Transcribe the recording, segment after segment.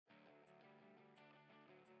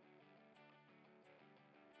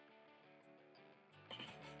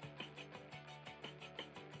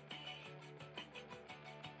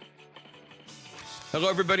Hello,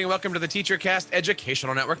 everybody, and welcome to the TeacherCast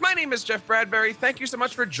Educational Network. My name is Jeff Bradbury. Thank you so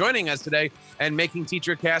much for joining us today and making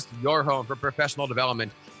TeacherCast your home for professional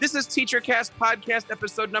development. This is TeacherCast Podcast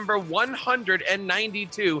episode number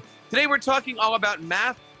 192. Today, we're talking all about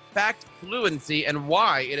math, fact, fluency, and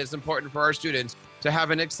why it is important for our students to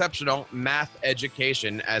have an exceptional math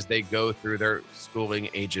education as they go through their schooling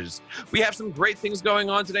ages. We have some great things going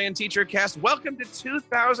on today in TeacherCast. Welcome to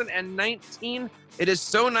 2019. It is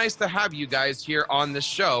so nice to have you guys here on the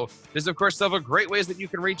show. There's, of course, several great ways that you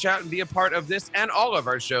can reach out and be a part of this and all of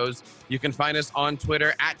our shows. You can find us on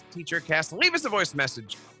Twitter at TeacherCast. Leave us a voice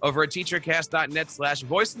message over at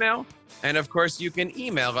teachercast.net/voicemail. And, of course, you can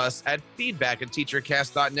email us at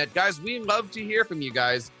feedback@teachercast.net. Guys, we love to hear from you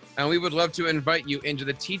guys. And we would love to invite you into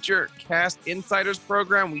the TeacherCast Insiders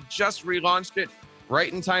program. We just relaunched it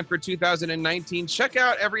right in time for 2019. Check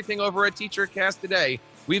out everything over at TeacherCast today.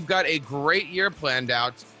 We've got a great year planned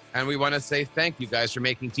out, and we want to say thank you guys for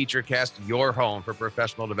making TeacherCast your home for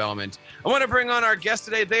professional development. I want to bring on our guests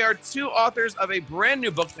today. They are two authors of a brand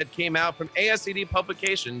new book that came out from ASCD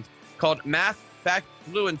Publications called Math, Fact,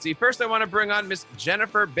 Fluency. First, I want to bring on Miss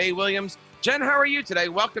Jennifer Bay Williams. Jen, how are you today?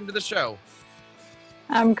 Welcome to the show.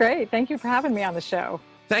 I'm great. Thank you for having me on the show.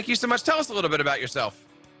 Thank you so much. Tell us a little bit about yourself.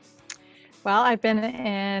 Well, I've been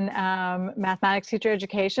in mathematics teacher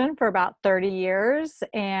education for about 30 years,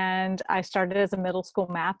 and I started as a middle school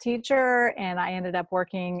math teacher, and I ended up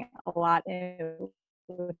working a lot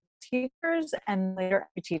with teachers and later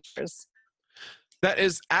teachers. That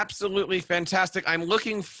is absolutely fantastic. I'm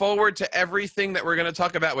looking forward to everything that we're going to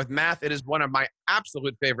talk about with math. It is one of my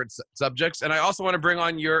absolute favorite subjects. And I also want to bring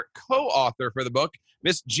on your co-author for the book,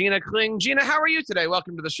 Miss Gina Kling. Gina, how are you today?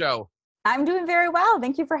 Welcome to the show. I'm doing very well.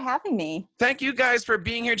 Thank you for having me. Thank you guys for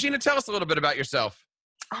being here. Gina, tell us a little bit about yourself.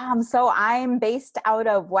 So I'm based out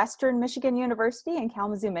of Western Michigan University in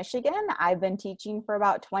Kalamazoo, Michigan. I've been teaching for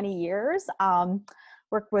about 20 years.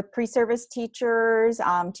 Work with pre-service teachers,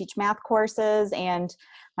 teach math courses, and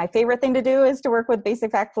my favorite thing to do is to work with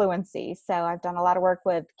basic fact fluency. So I've done a lot of work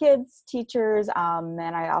with kids, teachers, and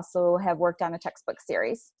I also have worked on a textbook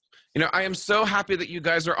series. You know, I am so happy that you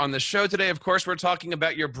guys are on the show today. Of course, we're talking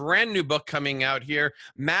about your brand new book coming out here,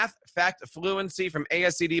 Math, Fact, Fluency from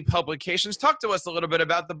ASCD Publications. Talk to us a little bit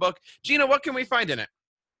about the book. Gina, what can we find in it?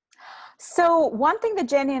 So one thing that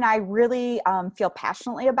Jenny and I really feel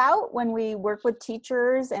passionately about when we work with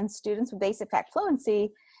teachers and students with basic fact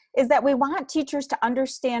fluency is that we want teachers to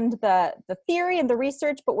understand the theory and the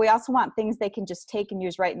research, but we also want things they can just take and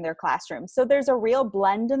use right in their classroom. So there's a real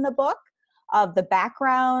blend in the book of the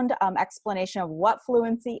background, explanation of what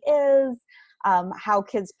fluency is, how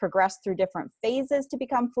kids progress through different phases to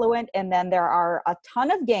become fluent, and then there are a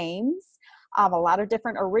ton of games. A lot of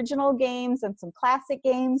different original games and some classic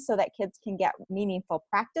games so that kids can get meaningful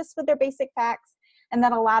practice with their basic facts. And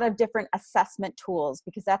then a lot of different assessment tools,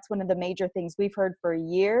 because that's one of the major things we've heard for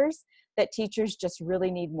years that teachers just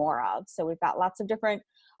really need more of. So we've got lots of different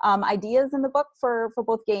ideas in the book for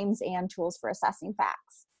both games and tools for assessing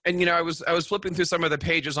facts. And, you know, I was flipping through some of the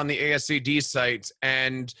pages on the ASCD site,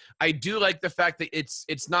 and I do like the fact that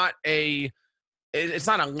it's not a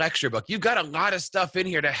lecture book. You've got a lot of stuff in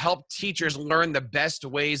here to help teachers learn the best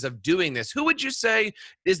ways of doing this. Who would you say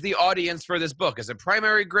is the audience for this book? Is it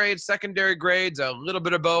primary grades, secondary grades, a little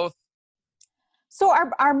bit of both? So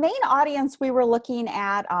our main audience, we were looking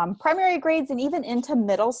at primary grades and even into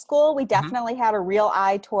middle school. We definitely had a real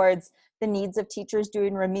eye towards the needs of teachers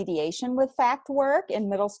doing remediation with fact work in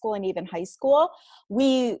middle school and even high school.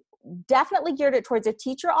 We definitely geared it towards a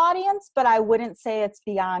teacher audience, but I wouldn't say it's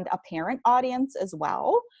beyond a parent audience as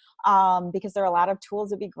well, because there are a lot of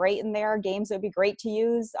tools that would be great in there, games that would be great to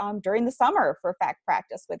use during the summer for fact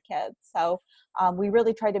practice with kids. So we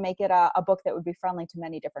really tried to make it a book that would be friendly to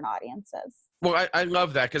many different audiences. Well, I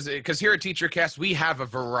love that because here at TeacherCast, we have a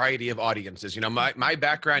variety of audiences. You know, my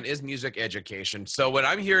background is music education. So when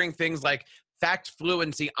I'm hearing things like fact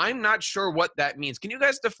fluency, I'm not sure what that means. Can you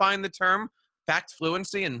guys define the term fact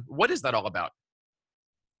fluency, and what is that all about?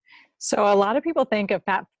 So a lot of people think of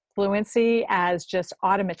fact fluency as just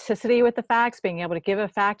automaticity with the facts, being able to give a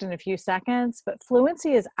fact in a few seconds, but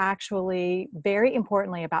fluency is actually very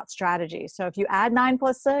importantly about strategy. So if you add 9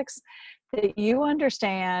 plus 6, that you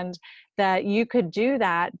understand that you could do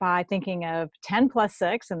that by thinking of 10 plus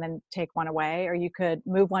 6 and then take 1 away, or you could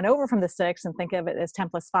move 1 over from the 6 and think of it as 10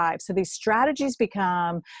 plus 5. So these strategies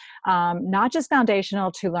become not just foundational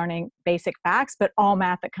to learning basic facts, but all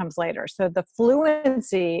math that comes later. So the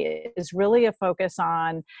fluency is really a focus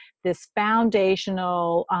on this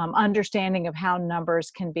foundational understanding of how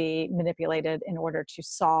numbers can be manipulated in order to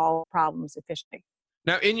solve problems efficiently.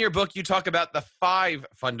 Now, in your book, you talk about the 5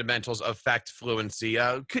 fundamentals of fact fluency.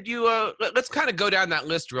 Could you, let's kind of go down that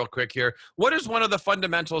list real quick here. What is one of the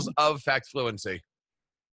fundamentals of fact fluency?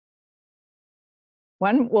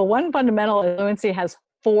 One fundamental fluency has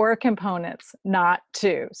 4 components, not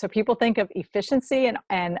 2. So people think of efficiency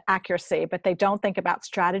and accuracy, but they don't think about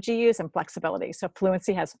strategy use and flexibility. So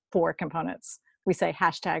fluency has 4 components. We say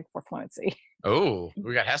hashtag for fluency. Oh,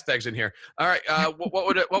 we got hashtags in here. All right.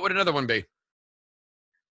 What would another one be?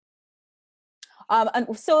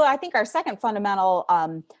 So I think our second fundamental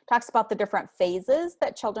talks about the different phases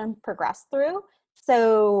that children progress through.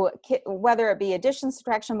 So whether it be addition,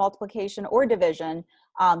 subtraction, multiplication, or division,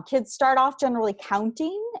 kids start off generally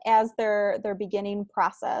counting as their beginning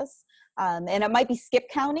process. And it might be skip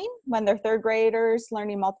counting when they're 3rd graders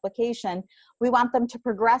learning multiplication. We want them to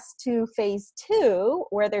progress to phase 2,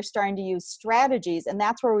 where they're starting to use strategies. And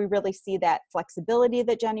that's where we really see that flexibility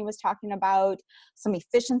that Jenny was talking about, some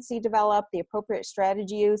efficiency develop, the appropriate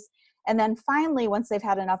strategy use. And then finally, once they've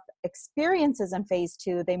had enough experiences in phase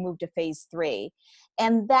 2, they move to phase 3.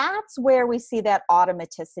 And that's where we see that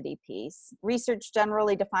automaticity piece. Research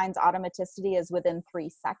generally defines automaticity as within 3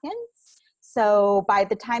 seconds. So by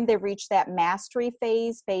the time they reach that mastery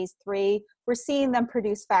phase, phase 3, we're seeing them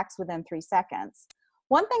produce facts within 3 seconds.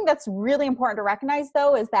 One thing that's really important to recognize,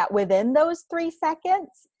 though, is that within those 3 seconds,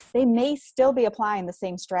 they may still be applying the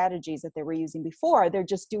same strategies that they were using before. They're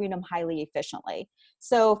just doing them highly efficiently.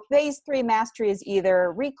 So phase 3 mastery is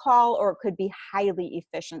either recall or it could be highly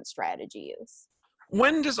efficient strategy use.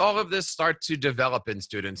 When does all of this start to develop in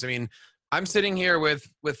students? I mean, I'm sitting here with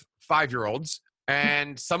 5-year-olds,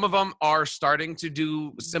 and some of them are starting to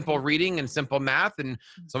do simple reading and simple math, and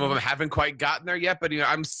some of them haven't quite gotten there yet. But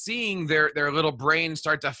I'm seeing their little brains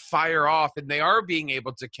start to fire off, and they are being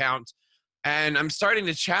able to count. And I'm starting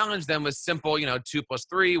to challenge them with simple, 2 plus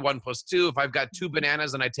 3, 1 plus 2. If I've got 2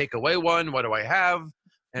 bananas and I take away 1, what do I have?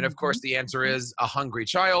 And of course, the answer is a hungry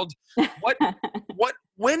child.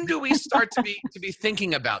 When do we start to be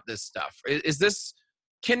thinking about this stuff? Is this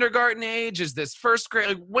kindergarten age? Is this 1st grade?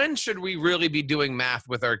 Like, when should we really be doing math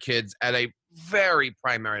with our kids at a very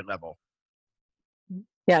primary level?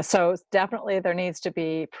 Yeah, so definitely there needs to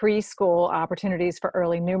be preschool opportunities for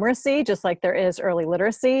early numeracy, just like there is early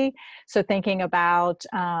literacy. So thinking about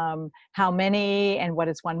how many and what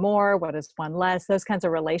is one more, what is one less, those kinds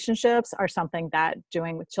of relationships are something that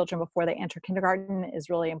doing with children before they enter kindergarten is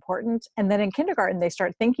really important. And then in kindergarten, they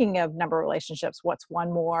start thinking of number relationships. What's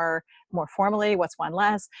one more formally, what's one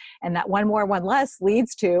less? And that one more, one less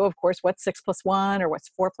leads to, of course, what's 6 plus 1 or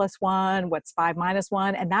what's 4 plus 1, what's 5 minus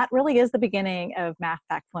 1. And that really is the beginning of math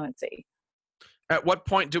fact fluency. At what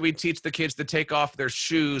point do we teach the kids to take off their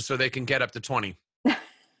shoes so they can get up to 20?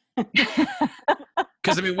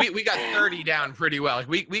 Because I mean, we got 30 down pretty well. Like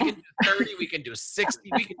we can do 30, we can do 60,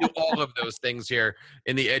 we can do all of those things here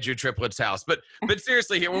in the Edu Triplets house. But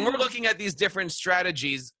seriously, here when we're looking at these different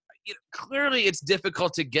strategies, clearly it's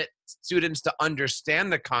difficult to get students to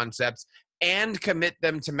understand the concepts and commit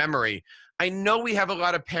them to memory. I know we have a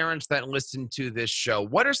lot of parents that listen to this show.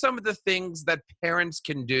 What are some of the things that parents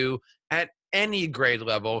can do at any grade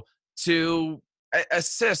level to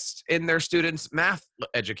assist in their students' math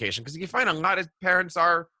education? Because you find a lot of parents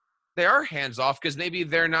are hands off because maybe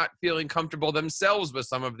they're not feeling comfortable themselves with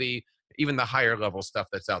some of even the higher level stuff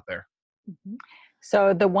that's out there. Mm-hmm.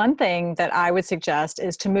 So the one thing that I would suggest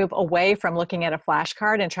is to move away from looking at a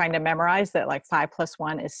flashcard and trying to memorize that like 5 plus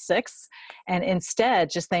 1 is 6. And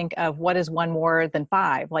instead just think of what is 1 more than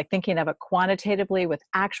 5, like thinking of it quantitatively with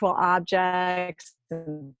actual objects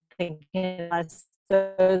and thinking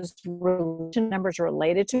those numbers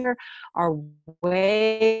related to her are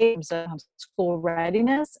ways of school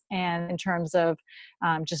readiness and in terms of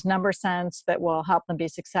just number sense that will help them be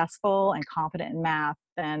successful and confident in math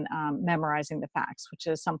than memorizing the facts, which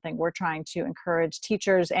is something we're trying to encourage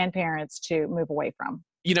teachers and parents to move away from.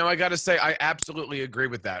 I got to say, I absolutely agree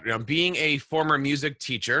with that. Being a former music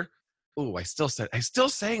teacher, I still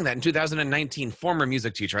saying that in 2019, former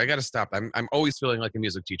music teacher. I got to stop. I'm always feeling like a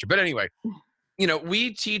music teacher. But anyway,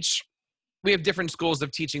 we have different schools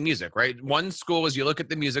of teaching music, right? One school is you look at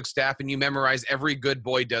the music staff and you memorize every good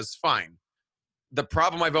boy does fine. The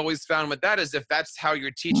problem I've always found with that is if that's how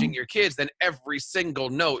you're teaching your kids, then every single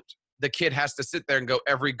note, the kid has to sit there and go,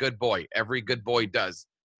 every good boy does.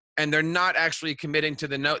 And they're not actually committing to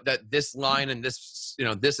the note that this line and this,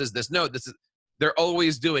 this is this note. They're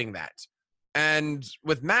always doing that. And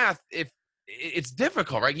with math, if it's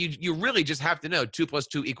difficult, right? You really just have to know 2 plus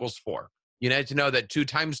 2 equals 4. You need to know that 2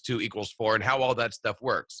 times 2 equals 4 and how all that stuff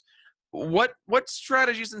works. What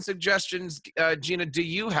strategies and suggestions, Gina, do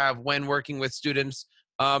you have when working with students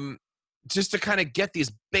just to kind of get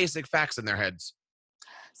these basic facts in their heads?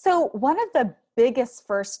 So one of the biggest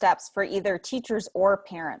first steps for either teachers or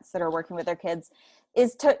parents that are working with their kids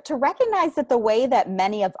is to recognize that the way that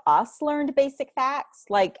many of us learned basic facts,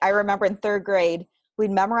 like I remember in third grade,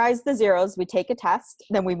 we'd memorize the zeros, we take a test,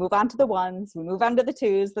 then we move on to the ones, we move on to the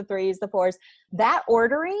twos, the threes, the fours. That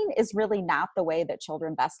ordering is really not the way that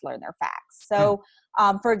children best learn their facts. So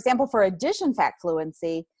for example, for addition fact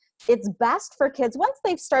fluency, it's best for kids once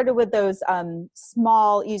they've started with those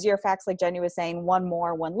small, easier facts, like Jenny was saying, one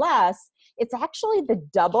more, one less. It's actually the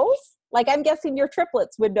doubles. Like I'm guessing your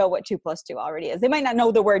triplets would know what 2 + 2 already is. They might not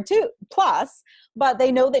know the word 2 plus, but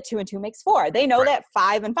they know that 2 and 2 makes 4. They know that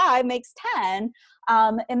 5 and 5 makes 10.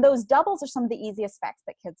 And those doubles are some of the easiest facts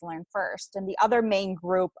that kids learn first. And the other main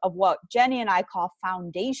group of what Jenny and I call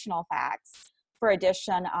foundational facts for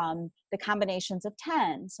addition, the combinations of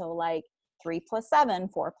 10. So like 3 + 7,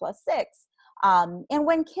 4 + 6. And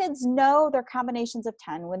when kids know their combinations of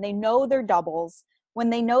 10, when they know their doubles, when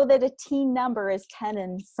they know that a teen number is 10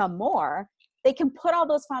 and some more, they can put all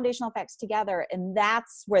those foundational facts together, and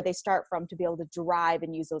that's where they start from to be able to derive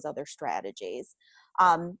and use those other strategies.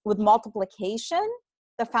 With multiplication,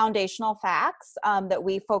 the foundational facts that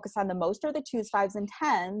we focus on the most are the 2s, 5s, and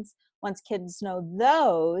 10s. Once kids know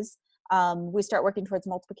those, we start working towards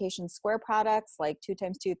multiplication square products like 2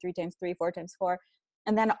 × 2, 3 × 3, 4 × 4.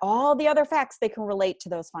 And then all the other facts, they can relate to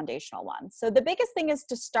those foundational ones. So the biggest thing is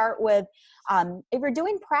to start with, if you're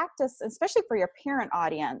doing practice, especially for your parent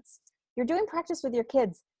audience, you're doing practice with your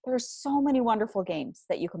kids, there are so many wonderful games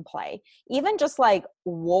that you can play. Even just like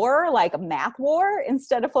war, like a math war,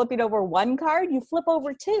 instead of flipping over one card, you flip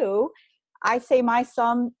over 2. I say my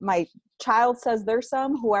sum, my child says their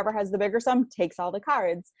sum, whoever has the bigger sum takes all the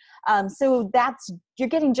cards. So you're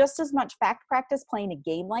getting just as much fact practice playing a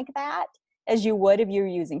game like that as you would if you were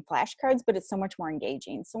using flashcards, but it's so much more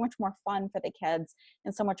engaging, so much more fun for the kids,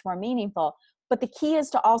 and so much more meaningful. But the key is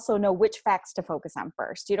to also know which facts to focus on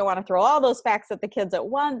first. You don't want to throw all those facts at the kids at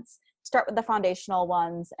once. Start with the foundational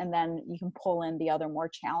ones, and then you can pull in the other more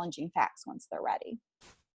challenging facts once they're ready.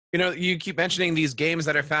 You know, you keep mentioning these games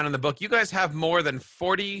that are found in the book. You guys have more than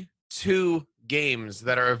 42 games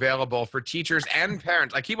that are available for teachers and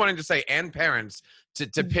parents. I keep wanting to say and parents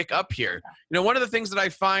to pick up here. You know, one of the things that I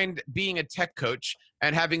find being a tech coach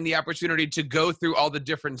and having the opportunity to go through all the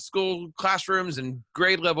different school classrooms and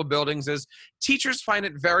grade level buildings is teachers find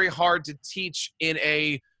it very hard to teach in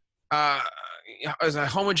as a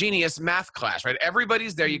homogeneous math class, right?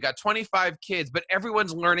 Everybody's there. You got 25 kids, but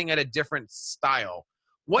everyone's learning at a different style.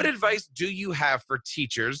 What advice do you have for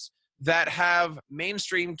teachers that have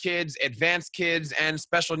mainstream kids, advanced kids, and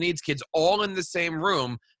special needs kids all in the same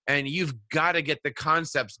room, and you've got to get the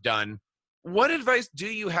concepts done? What advice do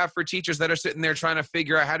you have for teachers that are sitting there trying to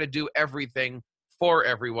figure out how to do everything for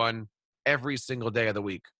everyone every single day of the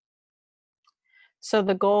week? So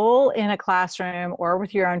the goal in a classroom or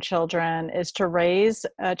with your own children is to raise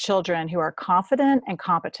children who are confident and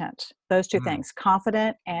competent. Those two things,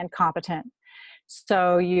 confident and competent.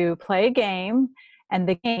 So you play a game, and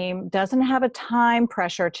the game doesn't have a time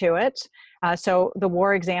pressure to it. So the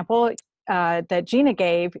war example that Gina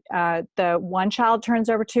gave, the one child turns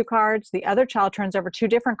over 2 cards, the other child turns over 2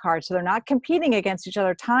 different cards. So they're not competing against each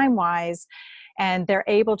other time-wise, and they're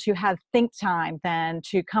able to have think time then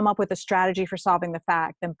to come up with a strategy for solving the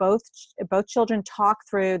fact. Then both children talk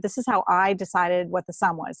through, this is how I decided what the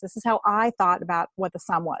sum was. This is how I thought about what the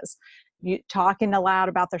sum was. You talking aloud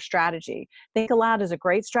about their strategy. Think aloud is a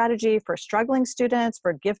great strategy for struggling students,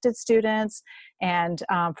 for gifted students, and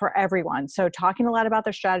for everyone. So talking aloud about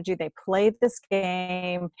their strategy, they play this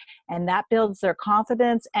game, and that builds their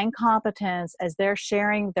confidence and competence as they're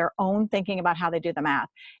sharing their own thinking about how they do the math.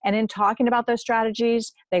 And in talking about those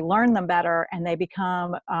strategies, they learn them better, and they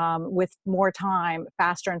become, with more time,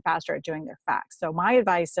 faster and faster at doing their facts. So my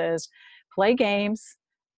advice is play games,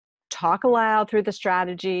 talk aloud through the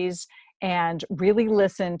strategies, and really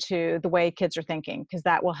listen to the way kids are thinking, because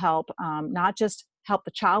that will help not just help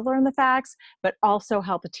the child learn the facts, but also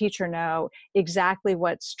help the teacher know exactly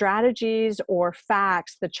what strategies or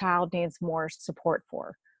facts the child needs more support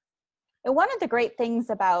for. And one of the great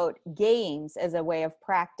things about games as a way of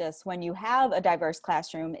practice when you have a diverse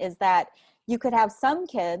classroom is that you could have some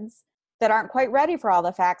kids that aren't quite ready for all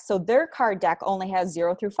the facts, so their card deck only has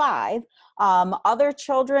 0 through 5. Other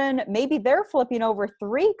children, maybe they're flipping over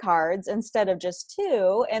 3 cards instead of just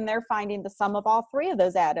 2, and they're finding the sum of all 3 of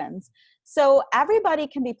those add-ins. So everybody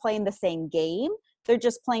can be playing the same game. They're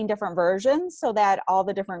just playing different versions so that all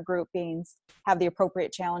the different groupings have the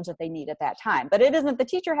appropriate challenge that they need at that time. But it isn't the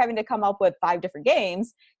teacher having to come up with 5 different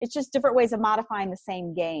games. It's just different ways of modifying the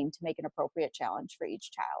same game to make an appropriate challenge for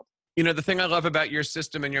each child. You know, the thing I love about your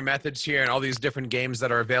system and your methods here and all these different games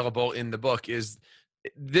that are available in the book is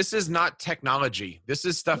this is not technology. This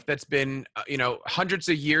is stuff that's been, hundreds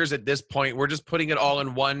of years at this point. We're just putting it all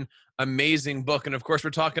in one amazing book. And of course,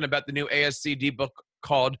 we're talking about the new ASCD book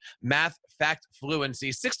called Math Fact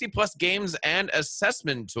Fluency, 60 plus games and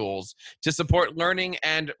assessment tools to support learning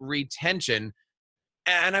and retention.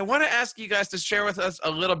 And I want to ask you guys to share with us a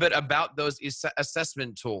little bit about those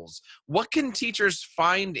assessment tools. What can teachers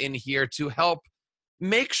find in here to help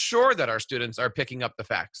make sure that our students are picking up the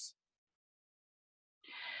facts?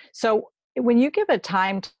 So when you give a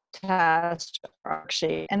time test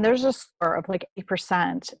worksheet and there's a score of like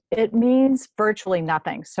 8%, it means virtually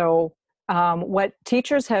nothing. So what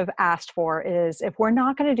teachers have asked for is if we're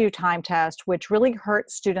not going to do time test, which really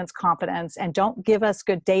hurts students' confidence and don't give us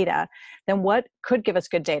good data, then what could give us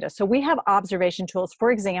good data? So we have observation tools.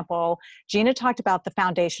 For example, Gina talked about the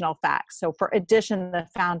foundational facts. So for addition, the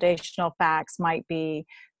foundational facts might be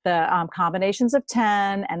the combinations of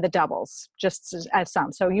 10 and the doubles, just as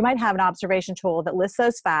some. So you might have an observation tool that lists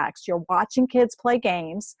those facts. You're watching kids play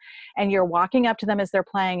games and you're walking up to them as they're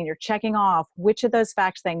playing and you're checking off which of those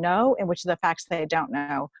facts they know and which of the facts they don't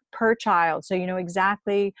know per child. So you know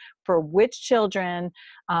exactly for which children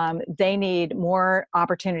they need more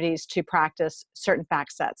opportunities to practice certain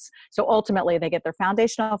fact sets. So ultimately they get their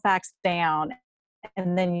foundational facts down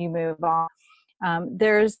and then you move on.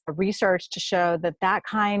 There's research to show that that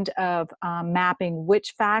kind of mapping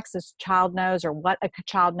which facts a child knows or what a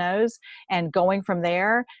child knows and going from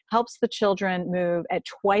there helps the children move at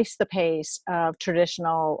twice the pace of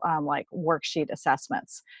traditional like worksheet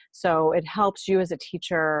assessments. So it helps you as a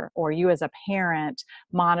teacher or you as a parent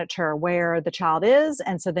monitor where the child is,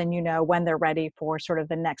 and so then you know when they're ready for sort of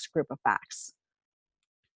the next group of facts.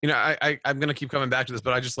 You know, I'm going to keep coming back to this,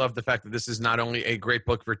 but I just love the fact that this is not only a great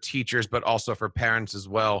book for teachers, but also for parents as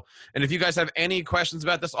well. And if you guys have any questions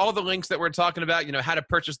about this, all the links that we're talking about, you know, how to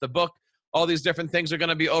purchase the book, all these different things are going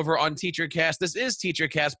to be over on TeacherCast. This is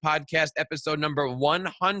TeacherCast podcast episode number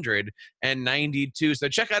 192. So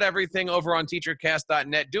check out everything over on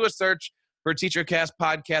teachercast.net. Do a search for TeacherCast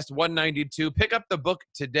podcast 192. Pick up the book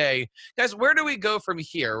today. Guys, where do we go from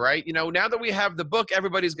here, right? You know, now that we have the book,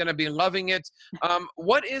 everybody's going to be loving it.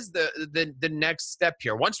 What is the next step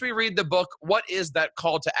here? Once we read the book, what is that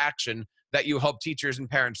call to action that you hope teachers and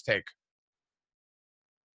parents take?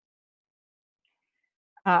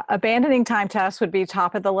 Abandoning time tests would be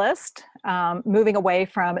top of the list. Moving away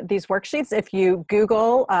from these worksheets. If you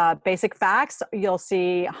Google basic facts, you'll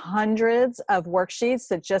see hundreds of worksheets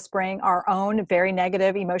that just bring our own very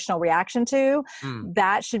negative emotional reaction to.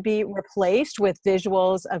 That should be replaced with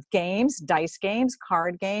visuals of games, dice games,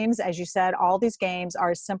 card games. As you said, all these games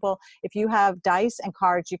are simple. If you have dice and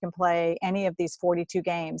cards, you can play any of these 42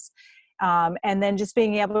 games. And then just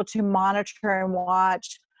being able to monitor and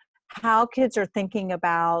watch how kids are thinking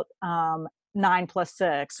about 9 plus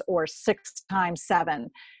 6 or 6 times 7,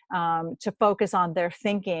 to focus on their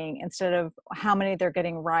thinking instead of how many they're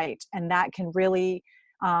getting right. And that can really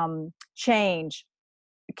change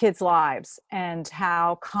kids' lives and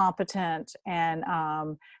how competent and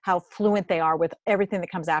how fluent they are with everything that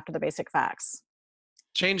comes after the basic facts.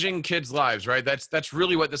 Changing kids' lives, right? That's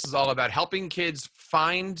really what this is all about. Helping kids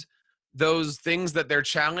find those things that they're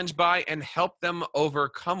challenged by and help them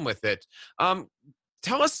overcome with it.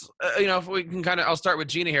 Tell us, if we can I'll start with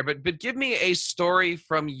Gina here, but give me a story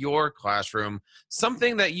from your classroom,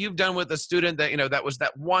 something that you've done with a student that, that was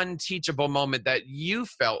that one teachable moment that you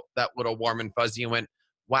felt that little warm and fuzzy and went,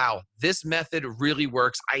 wow, this method really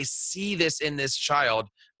works. I see this in this child,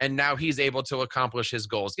 and now he's able to accomplish his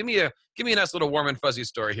goals. Give me a nice little warm and fuzzy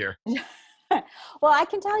story here. Well, I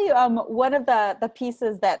can tell you one of the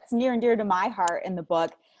pieces that's near and dear to my heart in the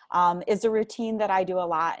book is a routine that I do a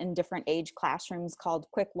lot in different age classrooms called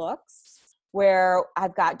Quick Looks, where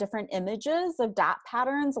I've got different images of dot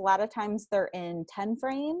patterns. A lot of times they're in 10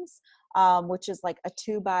 frames, which is like a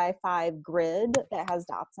 2x5 grid that has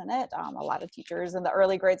dots in it. A lot of teachers in the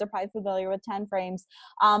early grades are probably familiar with 10 frames.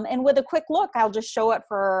 And with a quick look, I'll just show it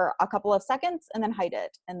for a couple of seconds and then hide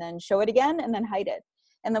it, and then show it again and then hide it.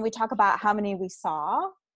 And then we talk about how many we saw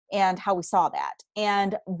and how we saw that.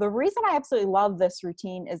 And the reason I absolutely love this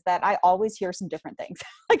routine is that I always hear some different things.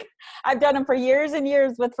 Like I've done them for years and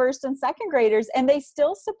years with first and second graders, and they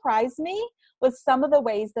still surprise me with some of the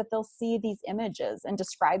ways that they'll see these images and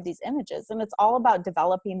describe these images. And it's all about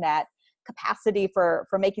developing that capacity for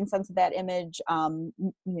making sense of that image,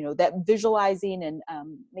 that visualizing and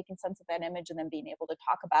making sense of that image, and then being able to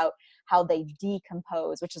talk about how they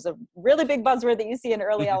decompose, which is a really big buzzword that you see in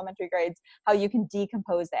early elementary grades, how you can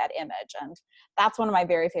decompose that image. And that's one of my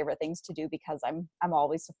very favorite things to do, because I'm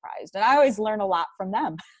always surprised, and I always learn a lot from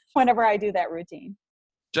them whenever I do that routine.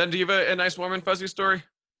 Jen, do you have a nice warm and fuzzy story?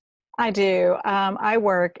 I do. I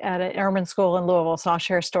work at an urban school in Louisville, so I'll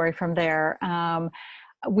share a story from there.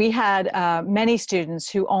 We had many students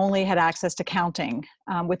who only had access to counting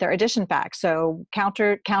with their addition facts. So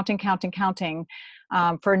counting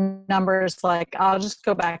for numbers like, I'll just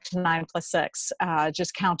go back to 9 plus 6,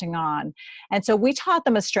 just counting on. And so we taught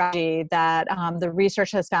them a strategy that the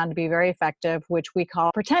research has found to be very effective, which we call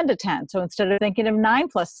pretend to 10. So instead of thinking of 9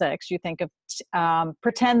 plus 6, you think of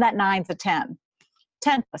pretend that 9's a 10.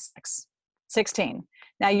 10 plus 6, 16.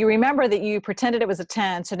 Now you remember that you pretended it was a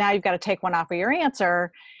 10, so now you've got to take one off of your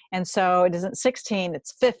answer, and so it isn't 16,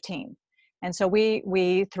 it's 15. And so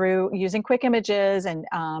we through using quick images and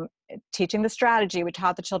teaching the strategy, we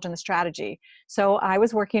taught the children the strategy. So I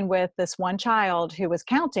was working with this one child who was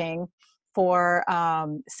counting for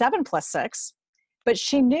 7 plus 6, but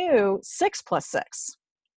she knew 6 plus 6.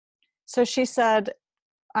 So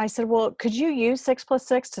I said, well, could you use 6 plus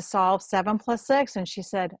 6 to solve 7 plus 6? And she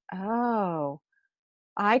said, oh,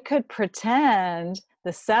 I could pretend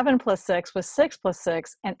the 7 plus 6 was 6 plus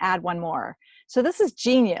 6 and add one more. So this is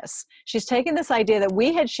genius. She's taken this idea that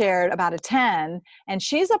we had shared about a 10, and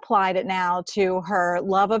she's applied it now to her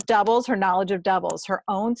love of doubles, her knowledge of doubles, her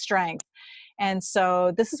own strength. And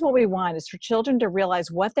so this is what we want, is for children to realize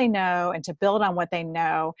what they know and to build on what they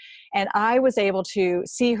know. And I was able to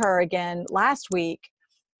see her again last week,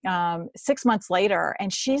 6 months later,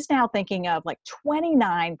 and she's now thinking of like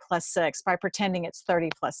 29 plus 6 by pretending it's 30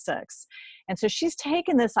 plus 6. And so she's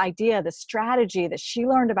taken this idea, the strategy that she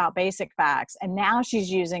learned about basic facts, and now she's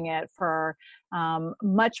using it for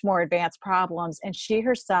much more advanced problems. And she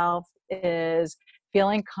herself is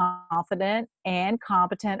feeling confident and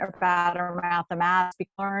competent about her mathematics. We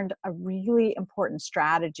learned a really important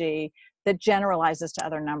strategy that generalizes to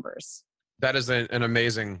other numbers. That is an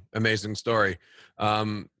amazing, amazing story.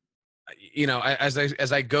 As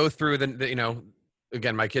I go through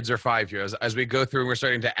again, my kids are 5 here. As we go through and we're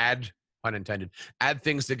starting to add, pun intended, add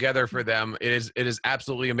things together for them, it is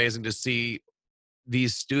absolutely amazing to see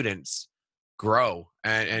these students grow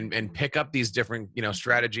and pick up these different,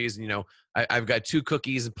 strategies. I've got 2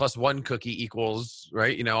 cookies plus 1 cookie equals,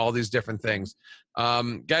 right? All these different things.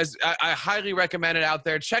 Guys, I highly recommend it out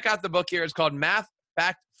there. Check out the book here. It's called Math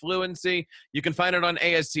Fact Fluency. You can find it on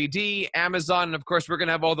ASCD, Amazon, and of course, we're going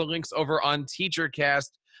to have all the links over on TeacherCast.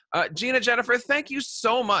 Gina, Jennifer, thank you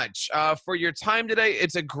so much for your time today.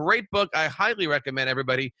 It's a great book. I highly recommend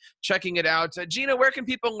everybody checking it out. Gina, where can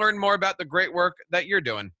people learn more about the great work that you're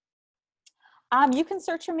doing? You can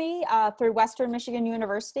search for me through Western Michigan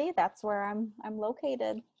University. That's where I'm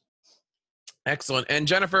located. Excellent. And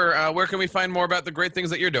Jennifer, where can we find more about the great things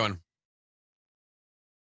that you're doing?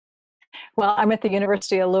 Well, I'm at the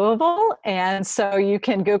University of Louisville, and so you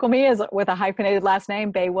can Google me with a hyphenated last name,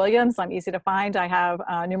 Bay Williams. I'm easy to find. I have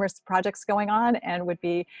numerous projects going on and would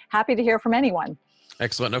be happy to hear from anyone.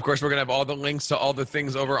 Excellent. And of course, we're going to have all the links to all the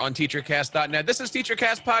things over on teachercast.net. This is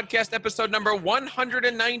TeacherCast Podcast, episode number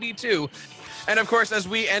 192. And of course, as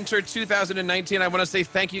we enter 2019, I want to say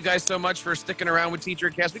thank you guys so much for sticking around with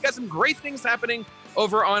TeacherCast. We got some great things happening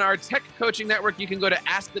over on our Tech Coaching Network. You can go to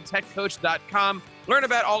askthetechcoach.com, learn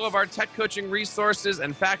about all of our tech coaching resources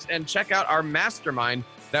and facts, and check out our mastermind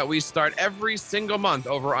that we start every single month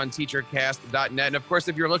over on teachercast.net. And of course,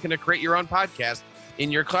 if you're looking to create your own podcast in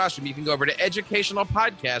your classroom, you can go over to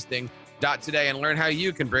educationalpodcasting.today and learn how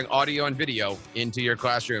you can bring audio and video into your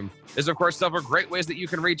classroom. There's, of course, several great ways that you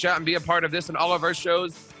can reach out and be a part of this and all of our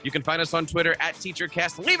shows. You can find us on Twitter at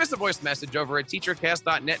TeacherCast. Leave us a voice message over at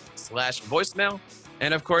teachercast.net/voicemail.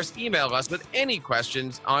 And, of course, email us with any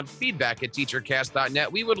questions on feedback@teachercast.net.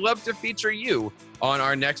 We would love to feature you on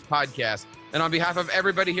our next podcast. And on behalf of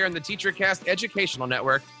everybody here in the TeacherCast Educational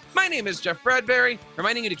Network, my name is Jeff Bradbury,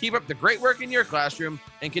 reminding you to keep up the great work in your classroom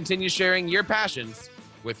and continue sharing your passions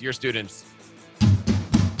with your students.